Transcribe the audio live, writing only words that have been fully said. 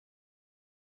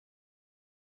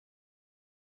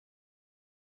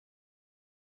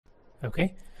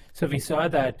Okay, so we saw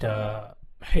that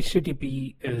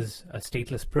HTTP is a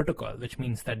stateless protocol, which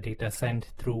means that data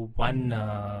sent through one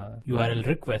URL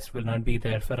request will not be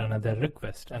there for another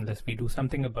request unless we do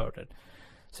something about it.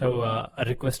 So a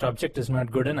request object is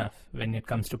not good enough when it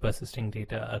comes to persisting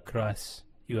data across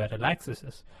URL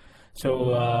accesses.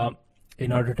 So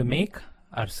in order to make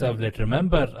our servlet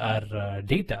remember our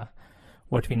data,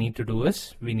 what we need to do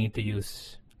is we need to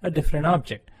use a different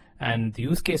object. And the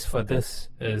use case for this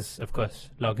is, of course,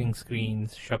 logging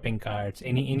screens, shopping carts,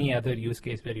 any other use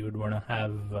case where you would want to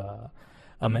have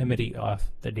a memory of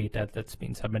the data that's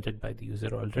been submitted by the user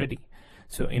already.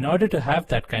 So in order to have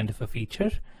that kind of a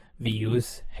feature, we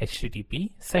use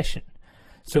HTTP session.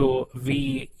 So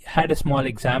we had a small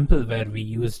example where we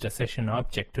used a session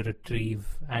object to retrieve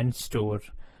and store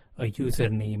a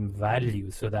username value,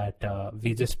 so that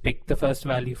we just pick the first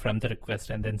value from the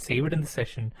request and then save it in the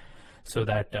session, so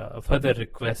that further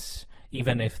requests,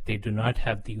 even if they do not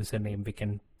have the username, we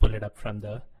can pull it up from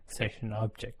the session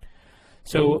object.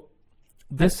 So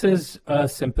this is a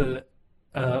simple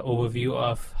overview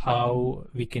of how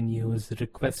we can use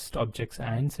request objects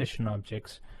and session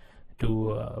objects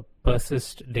to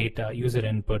persist data, user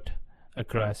input,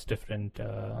 across different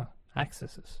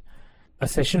accesses. A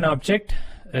session object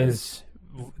is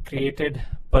created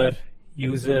per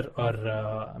user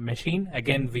or machine.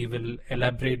 Again, we will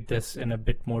elaborate this in a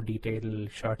bit more detail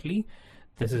shortly.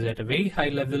 This is at a very high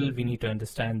level. We need to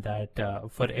understand that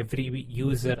for every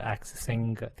user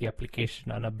accessing the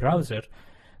application on a browser,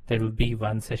 there will be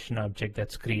one session object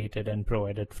that's created and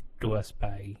provided to us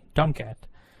by Tomcat.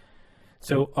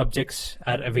 So objects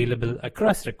are available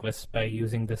across requests by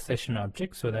using the session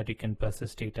object, so that you can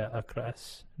persist data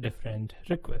across different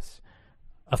requests,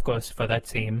 of course, for that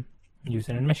same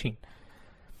user and machine.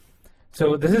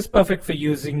 So this is perfect for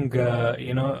using,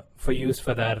 for use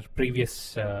for their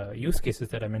previous use cases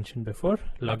that I mentioned before.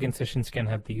 Login sessions can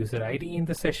have the user ID in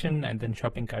the session, and then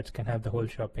shopping carts can have the whole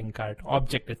shopping cart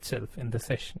object itself in the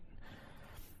session.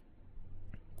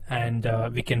 And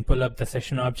we can pull up the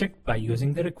session object by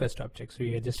using the request object. So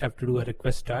you just have to do a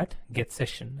request dot get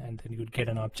session, and then you'd get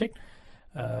an object.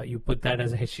 You put that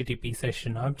as a HTTP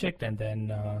session object, and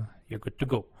then you're good to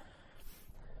go.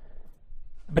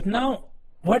 But now,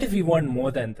 what if we want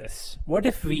more than this? What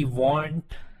if we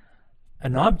want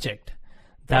an object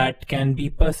that can be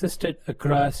persisted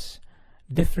across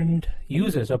different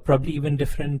users, or probably even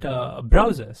different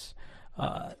browsers?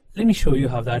 Let me show you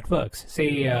how that works.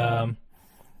 Say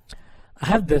I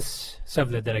have this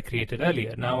servlet that I created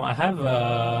earlier. Now I have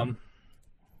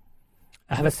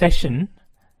a session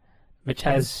which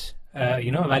has a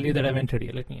value that I've entered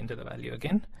here. Let me enter the value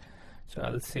again. So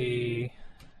I'll say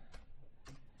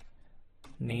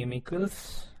name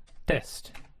equals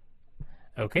test.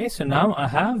 Okay, so now I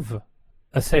have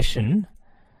a session,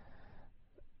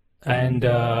 and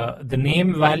the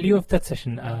name value of that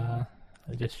session, I'll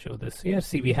just show this here.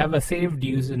 See, we have a saved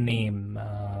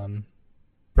username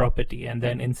property, and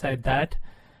then inside that,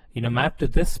 mapped to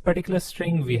this particular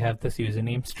string, we have this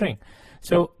username string.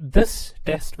 So this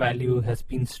test value has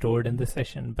been stored in the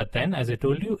session, but then, as I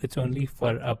told you, it's only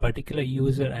for a particular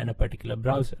user and a particular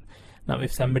browser. Now,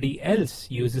 if somebody else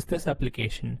uses this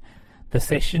application, the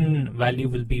session value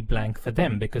will be blank for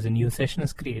them because a new session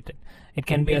is created. It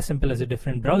can be as simple as a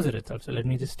different browser itself. So let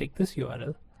me just take this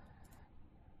URL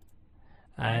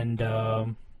and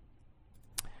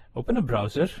open a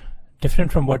browser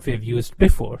different from what we've used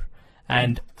before,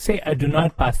 and say I do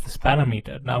not pass this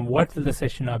parameter. Now what will the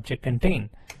session object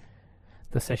contain?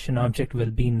 The session object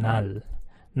will be null.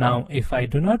 Now if I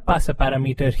do not pass a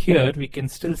parameter here, we can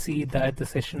still see that the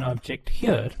session object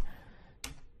here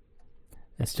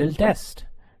is still test.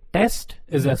 Test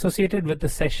is associated with the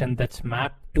session that's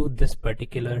mapped to this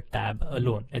particular tab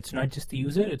alone. It's not just the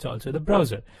user, it's also the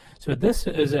browser. So this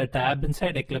is a tab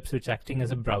inside Eclipse which is acting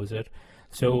as a browser.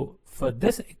 So for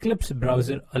this Eclipse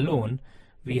browser alone,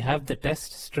 we have the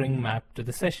test string mapped to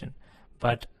the session.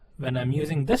 But when I'm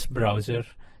using this browser,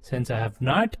 since I have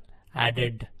not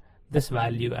added this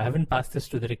value, I haven't passed this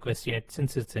to the request yet,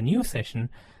 since it's a new session,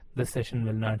 the session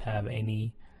will not have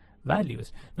any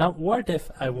values. Now what if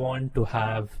I want to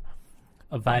have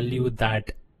a value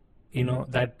that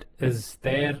that is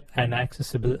there and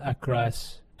accessible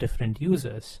across different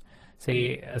users?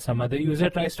 Say some other user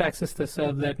tries to access the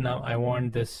servlet. Now I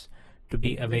want this to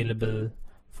be available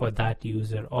for that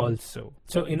user also.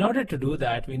 So in order to do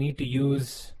that, we need to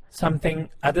use something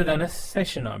other than a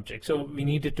session object. So we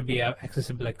need it to be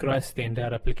accessible across the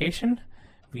entire application.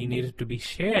 We need it to be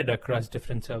shared across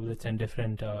different servlets and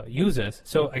different users.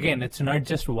 So again, it's not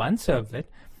just one servlet.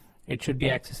 it should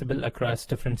be accessible across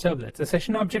different servlets. A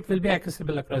session object will be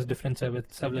accessible across different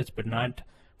servlets, but not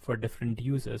for different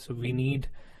users. So we need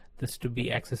this to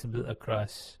be accessible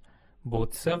across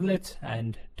both servlets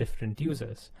and different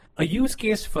users. A use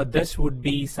case for this would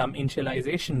be some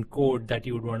initialization code that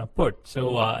you would want to put.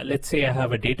 So let's say I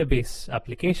have a database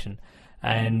application,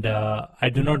 and I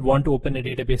do not want to open a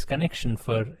database connection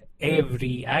for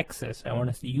every access. I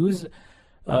want to use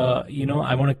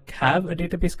I want to have a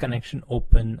database connection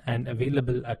open and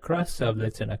available across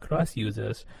servlets and across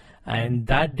users, and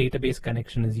that database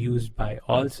connection is used by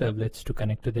all servlets to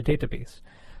connect to the database.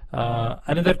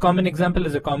 Another common example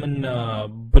is a common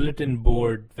bulletin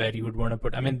board where you would want to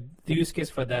put, the use case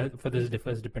for this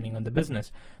differs depending on the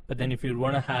business, but then if you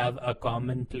want to have a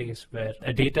common place where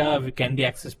a data can be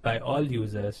accessed by all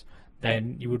users,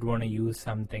 then you would want to use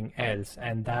something else,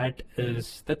 and that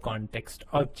is the context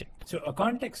object. So a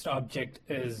context object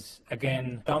is,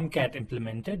 again, Tomcat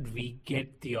implemented. We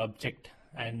get the object,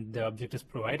 and the object is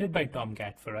provided by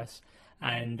Tomcat for us.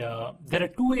 And there are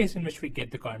two ways in which we get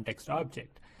the context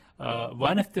object.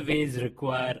 One of the ways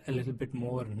require a little bit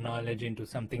more knowledge into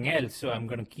something else, so I'm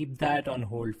going to keep that on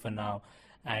hold for now,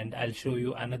 and I'll show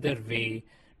you another way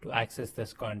to access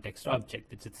this context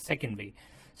object. It's the second way.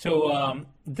 So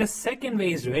the second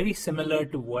way is very similar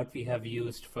to what we have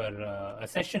used for a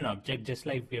session object, just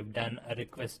like we have done a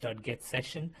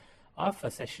request.getSession of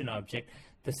a session object.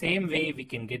 The same way we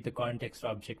can get the context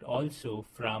object also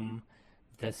from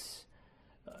this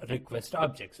request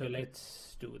object. So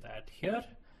let's do that here.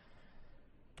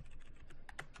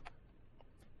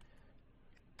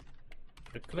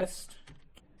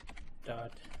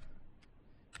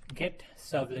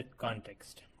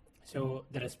 Request.getServletContext. So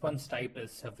the response type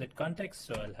is servlet context,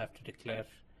 so I'll have to declare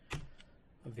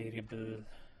a variable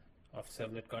of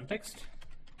servlet context.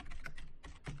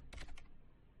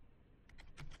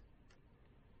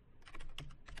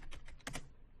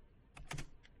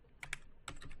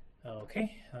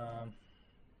 Okay, I'll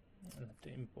have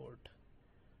to import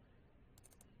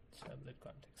servlet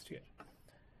context here.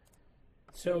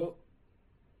 So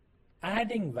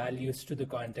adding values to the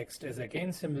context is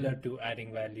again similar to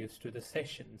adding values to the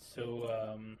session. So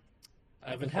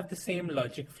I will have the same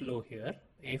logic flow here.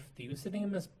 If the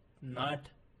username is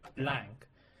not blank,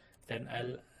 then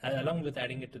along with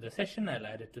adding it to the session, I'll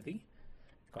add it to the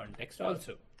context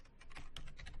also.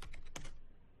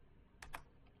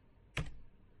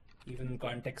 Even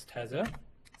context has a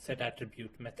set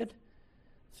attribute method.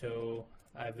 So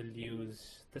I will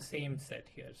use the same set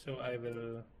here. So I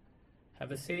will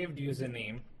have a saved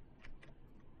username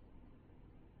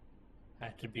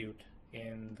attribute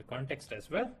in the context as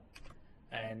well,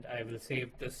 and I will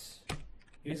save this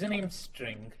username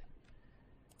string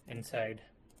inside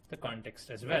the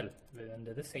context as well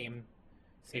under the same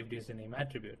saved username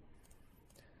attribute.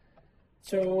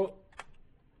 So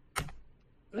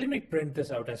let me print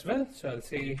this out as well. So I'll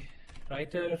say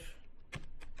writer.print.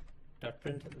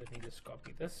 Let me just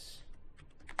copy this.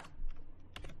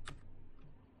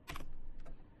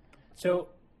 So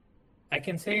I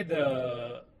can say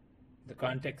the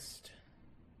context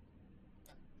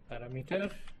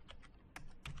parameter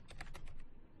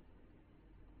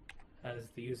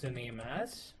has the username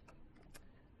as,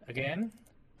 again,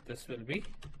 this will be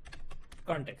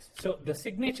context. So the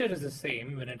signature is the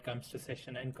same when it comes to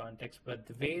session and context, but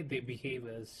the way they behave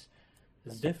is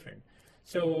different.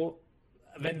 So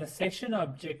when the session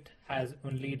object has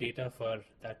only data for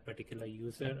that particular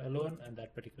user alone and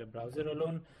that particular browser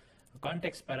alone, a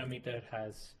context parameter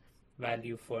has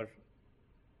value for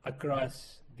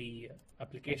across the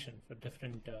application for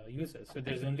different users. So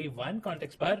there's only one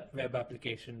context per web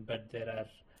application, but there are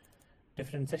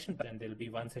different session, and there'll be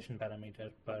one session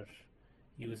parameter per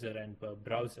user and per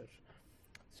browser.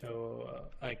 So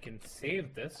I can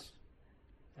save this,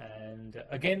 and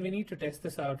again we need to test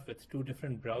this out with two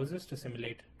different browsers to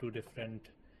simulate two different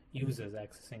users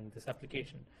accessing this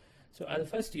application. So I'll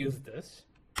first use this.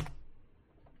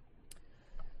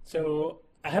 So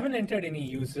I haven't entered any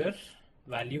user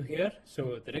value here,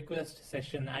 so the request,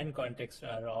 session, and context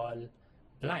are all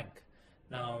blank.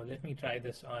 Now let me try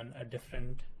this on a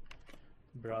different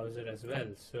browser as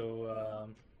well. So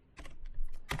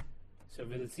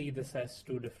we'll see this as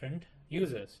two different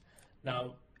users.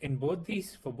 Now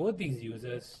for both these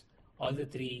users, all the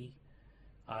three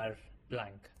are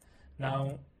blank.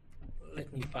 Now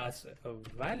let me pass a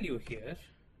value here.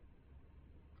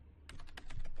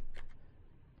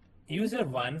 User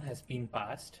 1 has been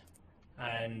passed,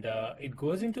 and it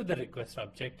goes into the request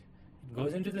object, it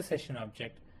goes into the session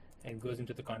object, and it goes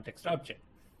into the context object.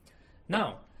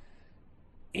 Now,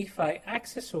 if I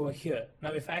access over here,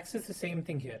 now if I access the same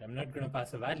thing here, I'm not going to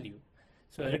pass a value.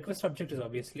 So a request object is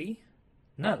obviously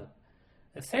null.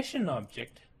 A session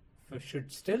object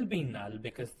should still be null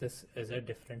because this is a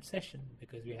different session,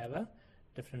 because we have a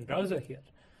different browser here.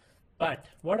 But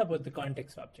what about the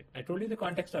context object? I told you the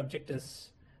context object is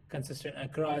consistent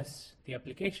across the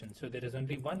application. So there is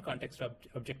only one context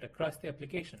object across the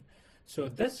application. So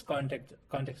this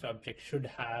context object should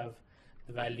have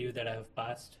the value that I have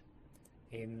passed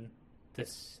in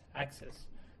this access.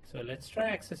 So let's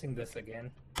try accessing this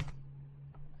again.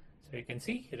 So you can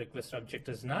see request object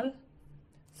is null,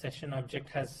 session object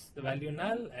has the value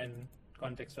null, and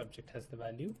context object has the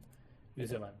value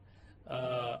user1.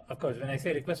 Of course, when I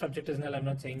say request object is null, I'm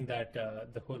not saying that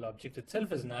the whole object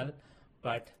itself is null,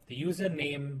 but the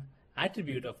username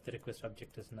attribute of the request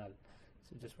object is null.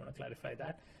 So just want to clarify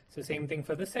that. So same thing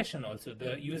for the session also.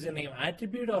 The username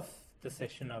attribute of the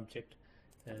session object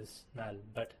is null,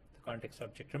 but the context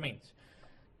object remains.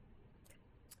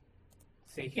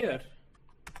 Say here,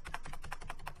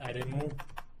 I remove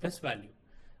this value.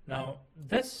 Now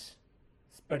this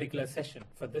particular session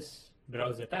for this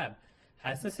browser tab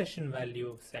has the session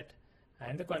value set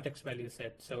and the context value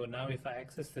set. So now if I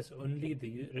access this, only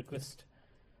the request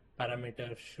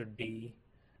parameter should be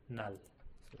null.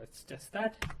 So let's test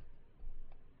that.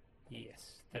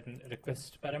 Yes, that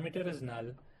request parameter is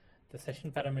null. The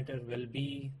session parameter will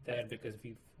be there because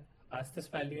we've asked this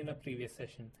value in a previous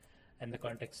session, and the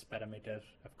context parameter,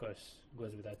 of course,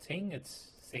 goes without saying.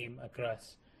 It's same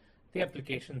across the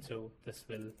application, so this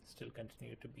will still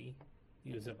continue to be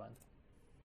user1.